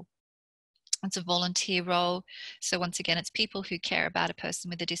role. It's a volunteer role. So once again, it's people who care about a person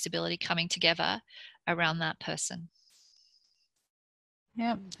with a disability coming together around that person.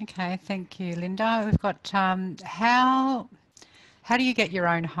 Yeah, okay, thank you, Linda. We've got how do you get your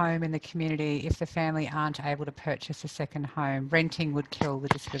own home in the community if the family aren't able to purchase a second home? Renting would kill the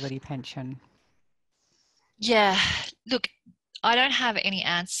disability pension. Yeah, look, I don't have any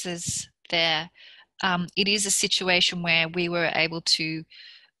answers there. It is a situation where we were able to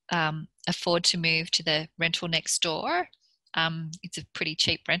afford to move to the rental next door. It's a pretty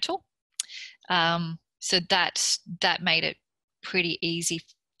cheap rental. So that made it pretty easy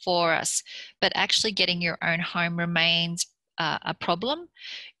for us. But actually getting your own home remains a problem.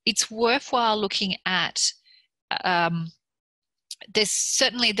 It's worthwhile looking at um, there's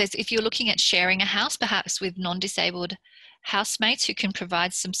if you're looking at sharing a house, perhaps with non-disabled housemates who can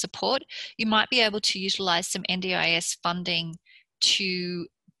provide some support, you might be able to utilize some NDIS funding to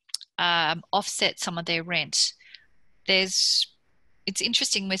offset some of their rent. There's It's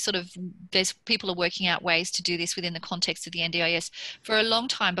interesting. There's people are working out ways to do this within the context of the NDIS. For a long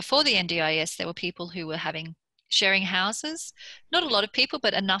time before the NDIS, there were people who were having sharing houses. Not a lot of people,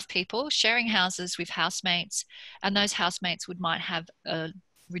 but enough people sharing houses with housemates, and those housemates might have a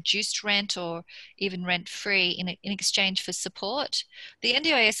reduced rent or even rent free in exchange for support. The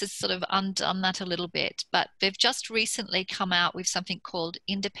NDIS has sort of undone that a little bit, but they've just recently come out with something called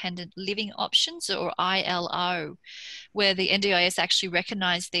independent living options, or ILO, where the NDIS actually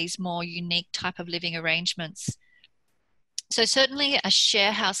recognise these more unique type of living arrangements. So certainly a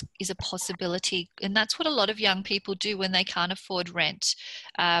share house is a possibility, and that's what a lot of young people do when they can't afford rent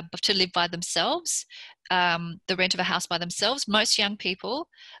to live by themselves, the rent of a house by themselves. Most young people,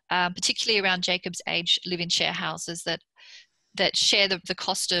 particularly around Jacob's age, live in share houses that share the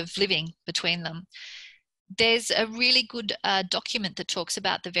cost of living between them. There's a really good document that talks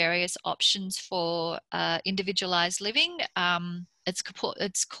about the various options for individualized living.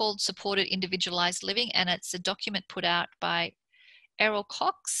 It's called Supported Individualized Living, and it's a document put out by Errol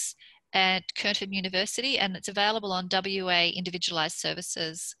Cox at Curtin University, and it's available on WA Individualized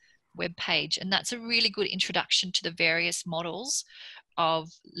Services webpage. And that's a really good introduction to the various models of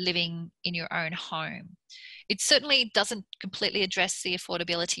living in your own home. It certainly doesn't completely address the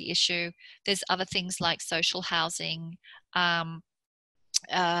affordability issue. There's other things like social housing that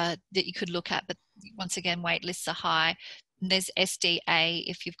you could look at, but once again, wait lists are high. And there's SDA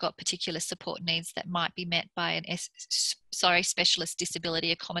if you've got particular support needs that might be met by an specialist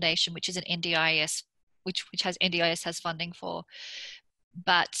disability accommodation, which is an NDIS, which NDIS has funding for.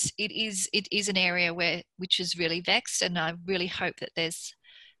 But it is an area which is really vexed, and I really hope that there's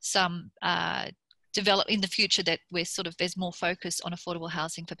some develop in the future that there's more focus on affordable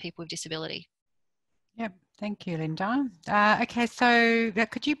housing for people with disability. Yep, thank you, Linda. Okay, so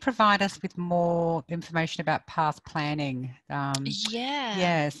could you provide us with more information about path planning? Yeah.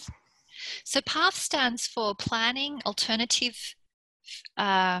 Yes. So PATH stands for Planning Alternative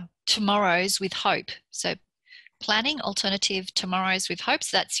Tomorrows with Hope. So Planning Alternative Tomorrows with Hope.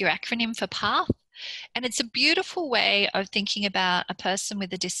 So that's your acronym for PATH. And it's a beautiful way of thinking about a person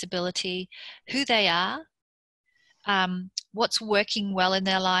with a disability, who they are, what's working well in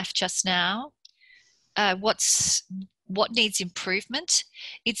their life just now, what needs improvement.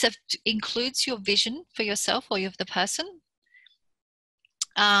 It includes your vision for yourself or of the person.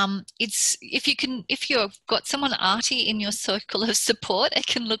 It's if you've got someone arty in your circle of support, it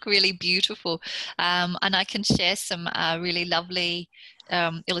can look really beautiful. And I can share some really lovely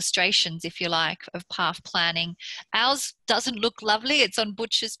illustrations, if you like, of path planning. Ours doesn't look lovely. It's on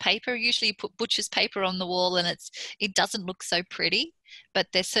butcher's paper. Usually you put butcher's paper on the wall and it doesn't look so pretty, but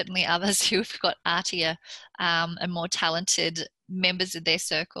there's certainly others who've got artier and more talented members of their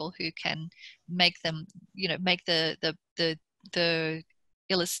circle who can make them, make the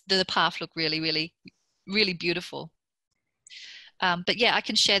path look really, really, really beautiful. But yeah, I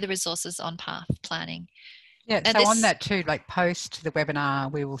can share the resources on path planning. Yeah, and so on that too, like post the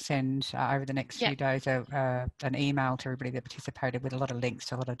webinar, we will send over the next few days an email to everybody that participated with a lot of links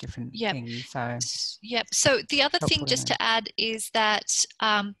to a lot of different things. So yep. So the other thing just to add is that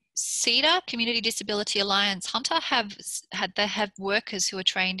CEDA, Community Disability Alliance Hunter, have workers who are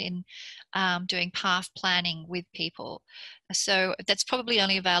trained in doing path planning with people. So that's probably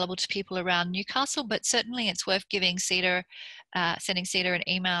only available to people around Newcastle, but certainly it's worth giving CEDA, sending CEDA an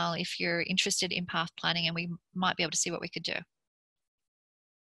email if you're interested in path planning, and we might be able to see what we could do.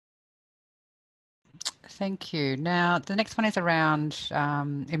 Thank you. Now, the next one is around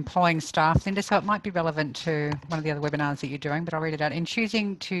employing staff, Linda, so it might be relevant to one of the other webinars that you're doing, but I'll read it out. In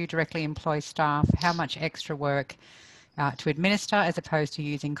choosing to directly employ staff, how much extra work to administer as opposed to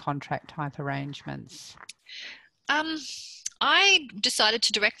using contract type arrangements? I decided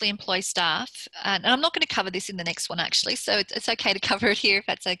to directly employ staff, and I'm not going to cover this in the next one actually, so it's okay to cover it here if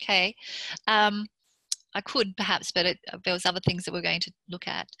that's okay. I could perhaps, but there was other things that we're going to look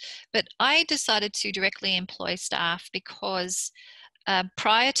at. But I decided to directly employ staff because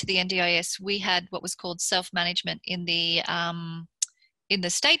prior to the NDIS, we had what was called self-management in the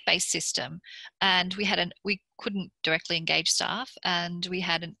state-based system, and we couldn't directly engage staff, and we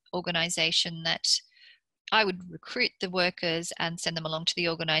had an organisation that I would recruit the workers and send them along to the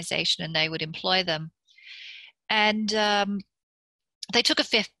organisation, and they would employ them. And they took a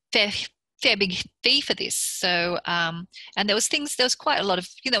fair big fee for this. So, and there was quite a lot of,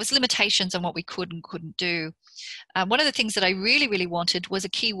 there was limitations on what we could and couldn't do. One of the things that I really, really wanted was a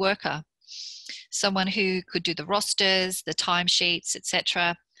key worker, someone who could do the rosters, the timesheets,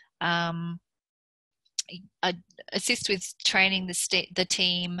 etc. Assist with training the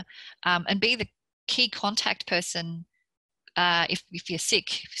team, and be the key contact person. If you're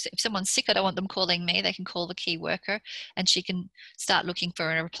sick, if someone's sick, I don't want them calling me. They can call the key worker, and she can start looking for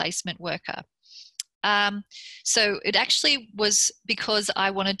a replacement worker. So it actually was because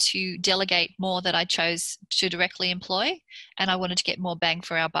I wanted to delegate more that I chose to directly employ, and I wanted to get more bang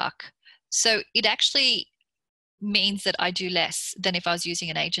for our buck. So it actually means that I do less than if I was using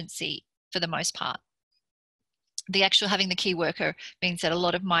an agency for the most part. The actual having the key worker means that a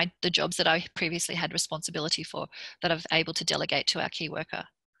lot of the jobs that I previously had responsibility for, that I'm able to delegate to our key worker,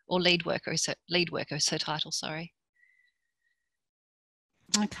 or lead worker, so title, sorry.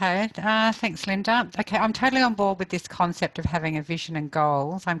 Okay, thanks, Linda. Okay, I'm totally on board with this concept of having a vision and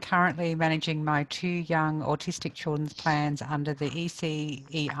goals. I'm currently managing my 2 young autistic children's plans under the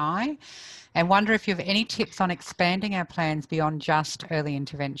ECEI, and wonder if you have any tips on expanding our plans beyond just early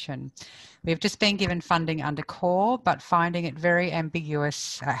intervention. We've just been given funding under CORE, but finding it very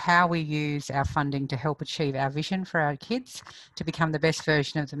ambiguous how we use our funding to help achieve our vision for our kids to become the best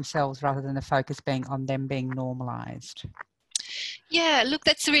version of themselves, rather than the focus being on them being normalised. Yeah, look,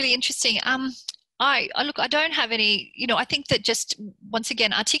 that's really interesting. I don't have any, I think that just, once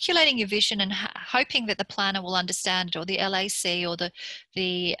again, articulating your vision and hoping that the planner will understand it, or the LAC, or the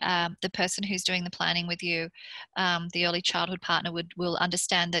person who's doing the planning with you, the early childhood partner will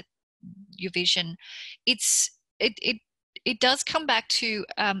understand that your vision. It does come back to,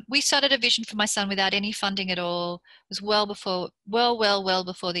 we started a vision for my son without any funding at all. It was well before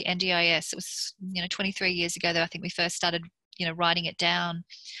the NDIS. It was 23 years ago that I think we first started writing it down.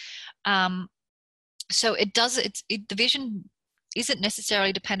 So the vision isn't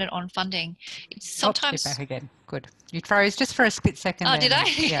necessarily dependent on funding. It's sometimes. Back again. Good. You froze just for a split second. Oh, did I?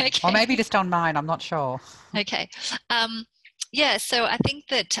 Yeah. Okay. Or maybe just on mine. I'm not sure. Okay. Yeah, so I think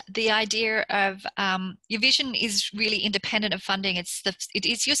that the idea of your vision is really independent of funding. It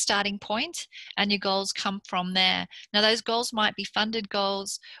is your starting point, and your goals come from there. Now, those goals might be funded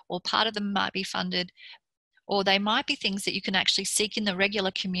goals, or part of them might be funded, or they might be things that you can actually seek in the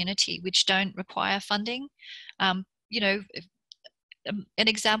regular community, which don't require funding. An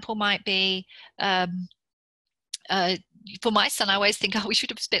example might be, for my son, I always think, we should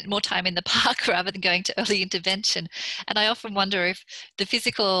have spent more time in the park rather than going to early intervention. And I often wonder if the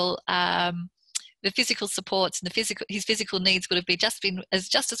physical supports and his physical needs would have been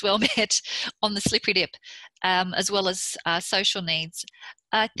just as well met on the slippery dip, as well as social needs.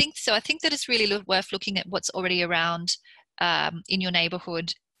 I think that it's really worth looking at what's already around in your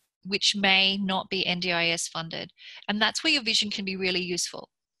neighbourhood, which may not be NDIS funded, and that's where your vision can be really useful.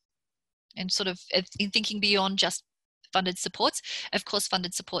 And sort of in thinking beyond just funded supports. Of course,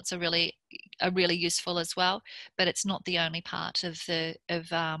 funded supports are really useful as well, but it's not the only part of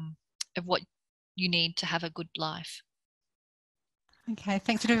what you need to have a good life. Okay,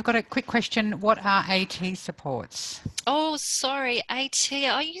 thanks. We've got a quick question. What are AT supports? Oh, sorry, AT.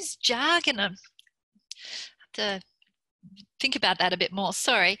 I use jargon. I have to think about that a bit more.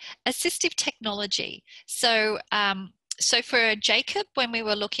 Sorry. Assistive technology. So for Jacob, when we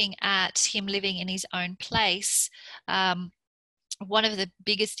were looking at him living in his own place, one of the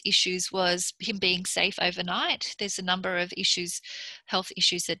biggest issues was him being safe overnight. There's a number of health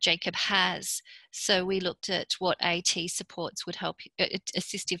issues that Jacob has. So we looked at what AT supports would help,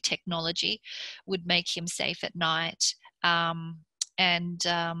 assistive technology would make him safe at night, and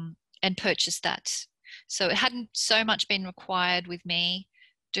purchased that. So it hadn't so much been required with me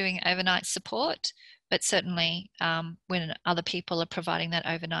doing overnight support, but certainly when other people are providing that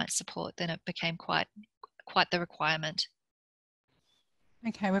overnight support, then it became quite the requirement.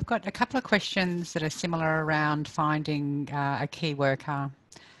 Okay, we've got a couple of questions that are similar around finding a key worker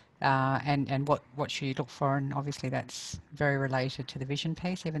and what should you look for, and obviously that's very related to the vision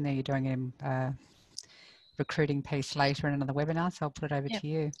piece, even though you're doing a recruiting piece later in another webinar, so I'll put it over to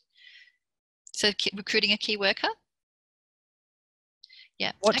you. So recruiting a key worker?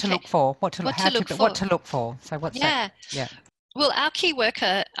 Yeah. What to look for? What to look for? So what's that? Yeah. Well, our key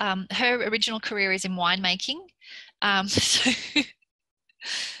worker, her original career is in winemaking. So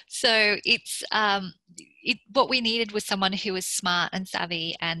So it's what we needed was someone who was smart and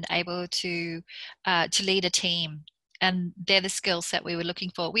savvy and able to lead a team, and they're the skill set we were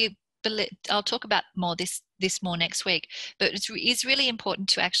looking for. I'll talk about this more next week, but it's really important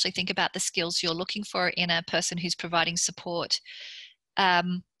to actually think about the skills you're looking for in a person who's providing support.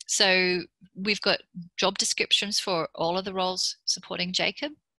 So we've got job descriptions for all of the roles supporting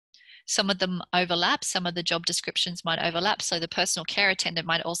Jacob. Some of them overlap, some of the job descriptions might overlap. So the personal care attendant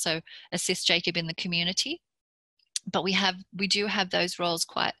might also assist Jacob in the community. But we do have those roles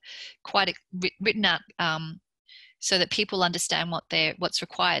quite written out so that people understand what's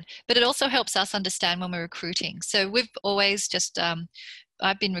required. But it also helps us understand when we're recruiting. So we've always just,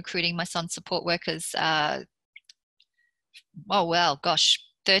 I've been recruiting my son's support workers,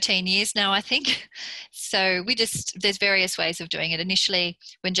 13 years now, I think. So there's various ways of doing it. Initially,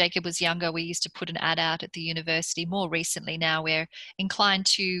 when Jacob was younger, we used to put an ad out at the university. More recently now, we're inclined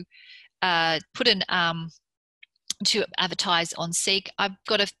to to advertise on Seek. I've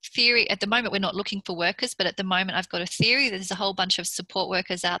got a theory. At the moment, we're not looking for workers, but at the moment, I've got a theory. There's a whole bunch of support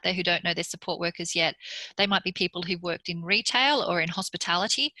workers out there who don't know they're support workers yet. They might be people who've worked in retail or in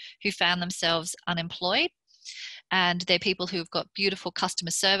hospitality who found themselves unemployed. And they're people who've got beautiful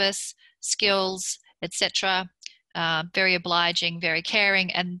customer service skills, etc. Very obliging, very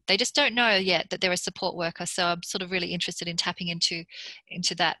caring, and they just don't know yet that they're a support worker. So I'm sort of really interested in tapping into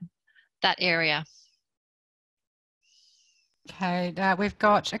that area. Okay, we've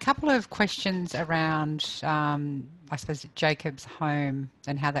got a couple of questions around, I suppose, Jacob's home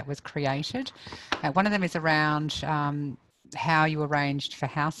and how that was created. One of them is around how you arranged for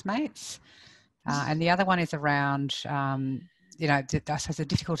housemates, and the other one is around, I suppose, the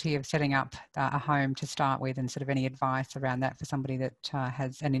difficulty of setting up a home to start with, and sort of any advice around that for somebody that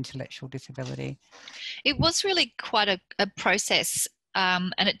has an intellectual disability. It was really quite a process.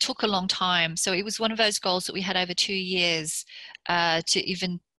 And it took a long time. So it was one of those goals that we had over 2 years to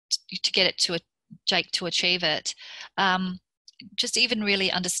get it to Jake to achieve it. Just even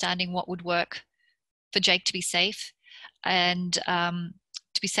really understanding what would work for Jake to be safe, and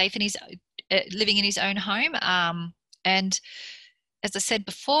to be safe in his living in his own home. And as I said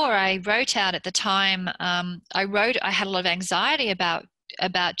before, I wrote out at the time. I had a lot of anxiety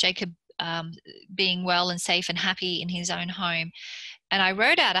about Jacob being well and safe and happy in his own home. And I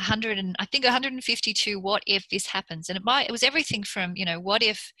wrote out 152 what if this happens. And it was everything from, what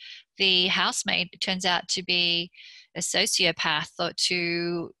if the housemaid turns out to be a sociopath, or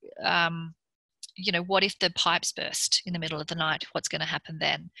to, what if the pipes burst in the middle of the night? What's going to happen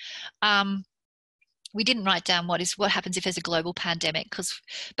then? We didn't write down what happens if there's a global pandemic,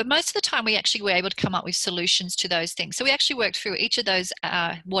 but most of the time we actually were able to come up with solutions to those things. So we actually worked through each of those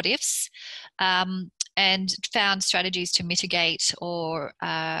what ifs, and found strategies to mitigate or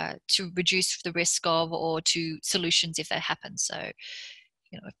to reduce the risk of, or to solutions if that happens. So,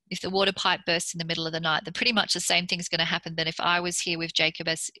 if the water pipe bursts in the middle of the night, then pretty much the same thing is going to happen than if I was here with Jacob,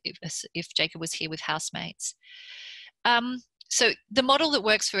 as if Jacob was here with housemates. So the model that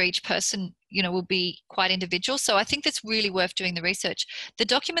works for each person, will be quite individual. So I think that's really worth doing the research. The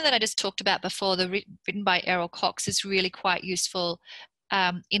document that I just talked about before, written by Errol Cox, is really quite useful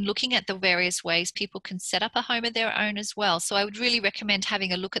in looking at the various ways people can set up a home of their own as well. So I would really recommend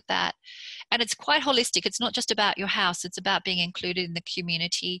having a look at that. And it's quite holistic. It's not just about your house. It's about being included in the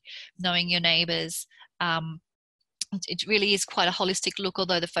community, knowing your neighbours. It really is quite a holistic look,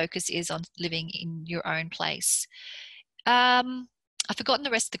 although the focus is on living in your own place. I've forgotten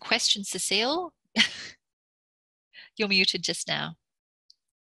the rest of the question, Cecile. You're muted just now.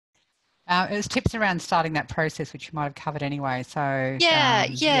 It was tips around starting that process, which you might have covered anyway. So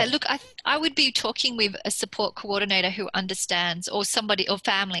yeah. Look, I would be talking with a support coordinator who understands, or somebody, or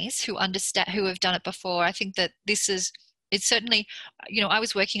families who understand, who have done it before. I think that it's certainly, I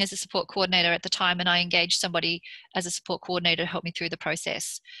was working as a support coordinator at the time, and I engaged somebody as a support coordinator to help me through the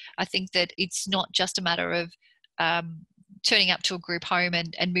process. I think that it's not just a matter of turning up to a group home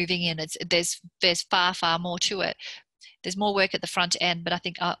and moving in. There's far, far more to it. There's more work at the front end, but I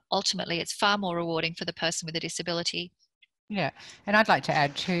think ultimately it's far more rewarding for the person with a disability. Yeah, and I'd like to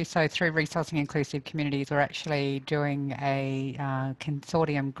add too, so through Resourcing Inclusive Communities, we're actually doing a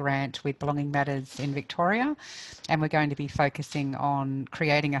consortium grant with Belonging Matters in Victoria, and we're going to be focusing on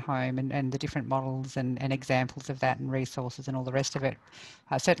creating a home and the different models and examples of that, and resources and all the rest of it.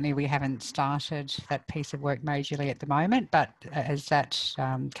 Certainly we haven't started that piece of work majorly at the moment, but as that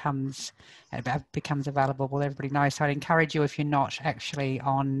becomes available, will everybody know. So I'd encourage you, if you're not actually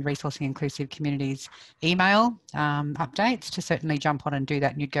on Resourcing Inclusive Communities email updates, to certainly jump on and do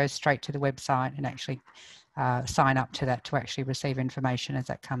that, and you'd go straight to the website and actually sign up to that to actually receive information as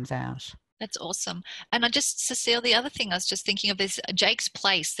that comes out. That's awesome. And Cecile, the other thing I was just thinking of is Jake's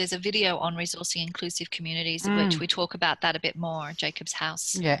Place. There's a video on resourcing inclusive communities, which we talk about that a bit more, Jacob's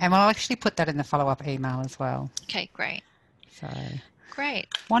House. Yeah, and we'll actually put that in the follow-up email as well. Okay, great. So great.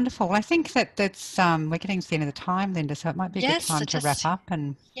 Wonderful. Well, I think that's we're getting to the end of the time, Linda, so it might be a good time to wrap up.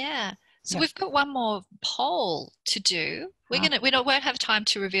 And yeah. So we've got one more poll to do. We won't have time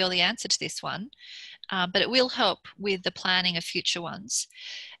to reveal the answer to this one, but it will help with the planning of future ones.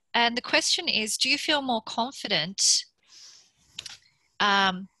 And the question is, do you feel more confident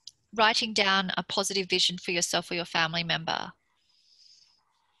writing down a positive vision for yourself or your family member?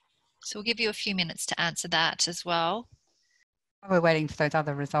 So we'll give you a few minutes to answer that as well. While we're waiting for those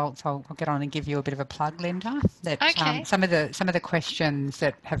other results, I'll get on and give you a bit of a plug, Linda. That okay. Some of the questions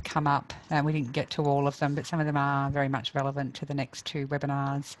that have come up, we didn't get to all of them, but some of them are very much relevant to the next 2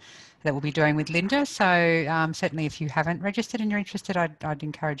 webinars that we'll be doing with Linda. So certainly if you haven't registered and you're interested, I'd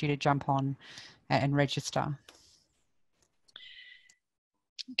encourage you to jump on and register.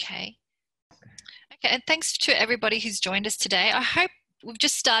 Okay. And thanks to everybody who's joined us today. I hope we've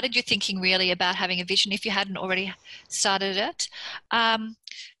just started you thinking really about having a vision if you hadn't already started it.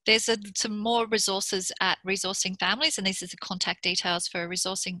 There's some more resources at Resourcing Families, and these are the contact details for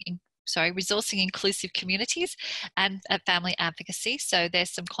Resourcing Inclusive Communities and Family Advocacy. So there's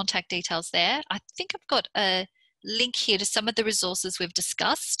some contact details there. I think I've got a link here to some of the resources we've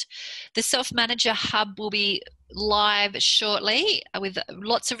discussed. The Self-Manager Hub will be live shortly with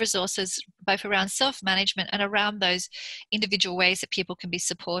lots of resources both around self-management and around those individual ways that people can be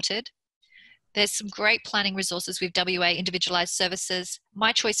supported. There's some great planning resources with WA Individualised Services.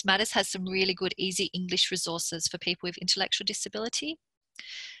 My Choice Matters has some really good easy English resources for people with intellectual disability.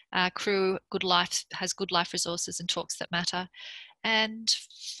 Crew Good Life has Good Life resources and Talks That Matter. And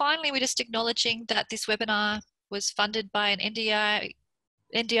finally, we're just acknowledging that this webinar was funded by an NDIA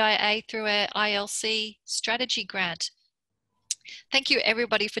through a ILC strategy grant. Thank you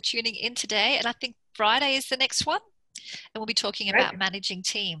everybody for tuning in today, and I think Friday is the next one, and we'll be talking about managing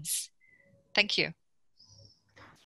teams. Thank you.